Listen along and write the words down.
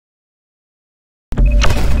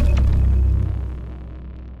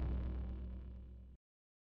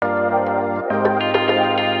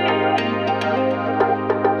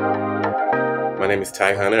name is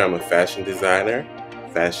Ty Hunter. I'm a fashion designer,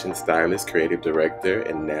 fashion stylist, creative director,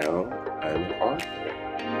 and now I'm an author.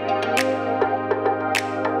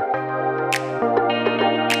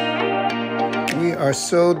 We are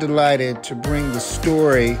so delighted to bring the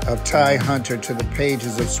story of Ty Hunter to the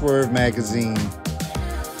pages of SWERV Magazine.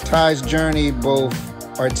 Ty's journey, both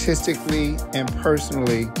artistically and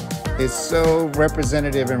personally, is so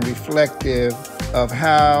representative and reflective of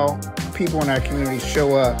how people in our community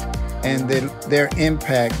show up and their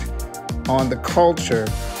impact on the culture,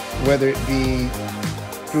 whether it be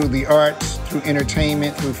through the arts, through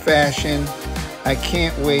entertainment, through fashion. I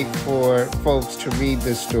can't wait for folks to read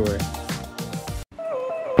this story.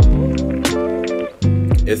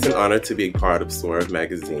 It's an honor to be a part of SWERV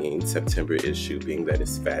Magazine September issue, being that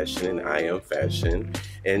it's fashion and I am fashion.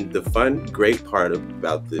 And the great part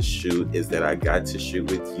about this shoot is that I got to shoot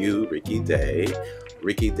with you, Ricky Day.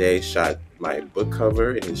 Ricky Day shot my book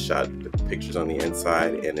cover and he shot the pictures on the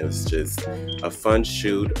inside, and it was just a fun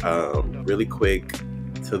shoot, really quick,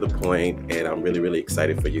 to the point, and I'm really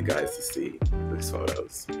excited for you guys to see these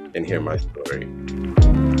photos and hear my story.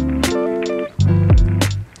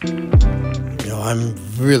 I'm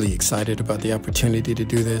really excited about the opportunity to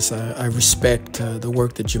do this. I respect the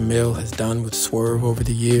work that Jamil has done with SWERV over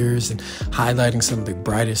the years and highlighting some of the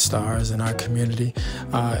brightest stars in our community.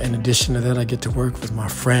 In addition to that, I get to work with my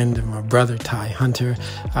friend and my brother, Ty Hunter.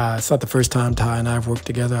 It's not the first time Ty and I have worked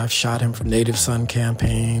together. I've shot him for Native Son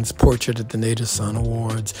campaigns, Portrait at the Native Son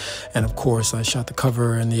Awards, and of course, I shot the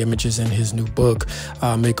cover and the images in his new book,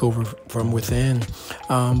 Makeover From Within.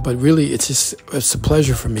 But really, it's a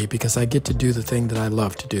pleasure for me because I get to do the thing that I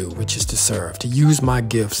love to do, which is to serve, to use my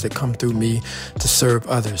gifts that come through me to serve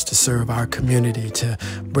others, to serve our community, to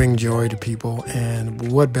bring joy to people.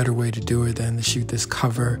 And what better way to do it than to shoot this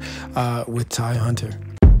cover with Ty Hunter.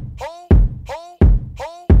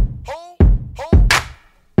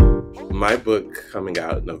 My book coming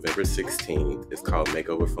out November 16th is called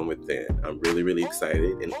Makeover From Within. I'm really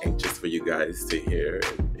excited and anxious for you guys to hear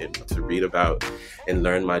and to read about and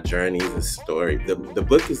learn my journeys and story. The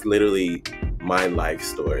book is literally my life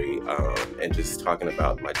story, and just talking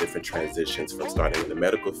about my different transitions from starting in the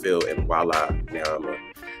medical field, and voila, now I'm a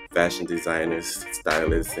fashion designer,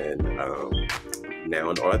 stylist, and now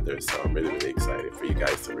an author. So I'm really excited for you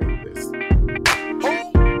guys to read this.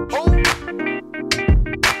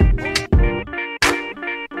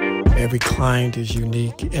 Every client is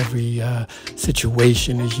unique, every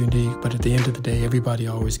situation is unique, but at the end of the day, everybody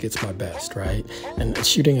always gets my best, right? And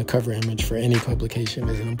shooting a cover image for any publication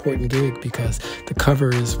is an important gig because the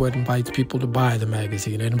cover is what invites people to buy the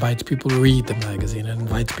magazine. It invites people to read the magazine. It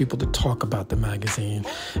invites people to talk about the magazine.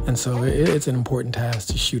 And so it's an important task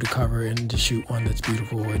to shoot a cover and to shoot one that's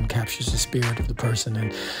beautiful and captures the spirit of the person.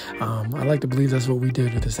 And I like to believe that's what we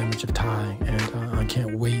did with this image of Ty, and I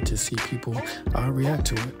can't wait to see people react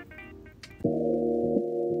to it.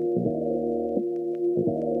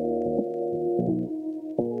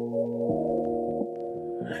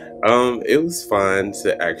 It was fun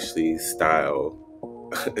to actually style.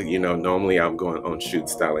 You know, normally I'm going on shoot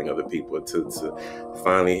styling other people, to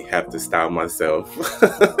finally have to style myself,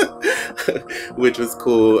 which was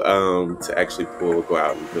cool. To actually go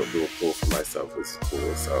out and do a pull for myself was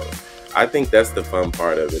cool. So I think that's the fun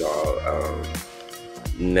part of it all.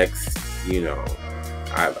 Next, you know,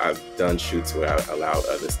 I've done shoots where I allowed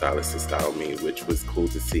other stylists to style me, which was cool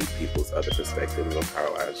to see people's other perspectives on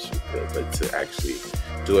how I shoot feel. But to actually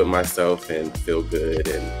do it myself and feel good,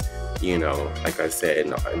 and you know, like I said,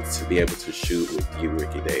 and to be able to shoot with you,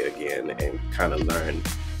 Ricky Day, again, and kind of learn,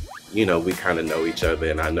 you know, we kind of know each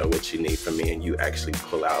other, and I know what you need from me, and you actually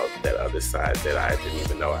pull out that other side that I didn't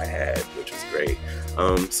even know I had, which was great.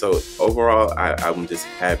 So overall, I'm just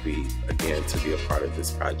happy again to be a part of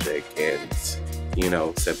this project, and you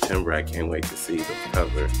know, September, I can't wait to see the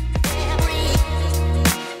cover.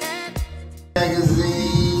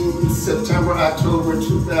 Magazine, September, October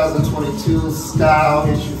 2022, style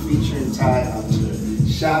issue featuring Ty Hunter,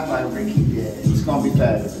 shot by Ricky Day. It's gonna be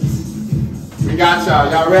fabulous. We got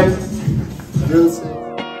y'all. Y'all ready?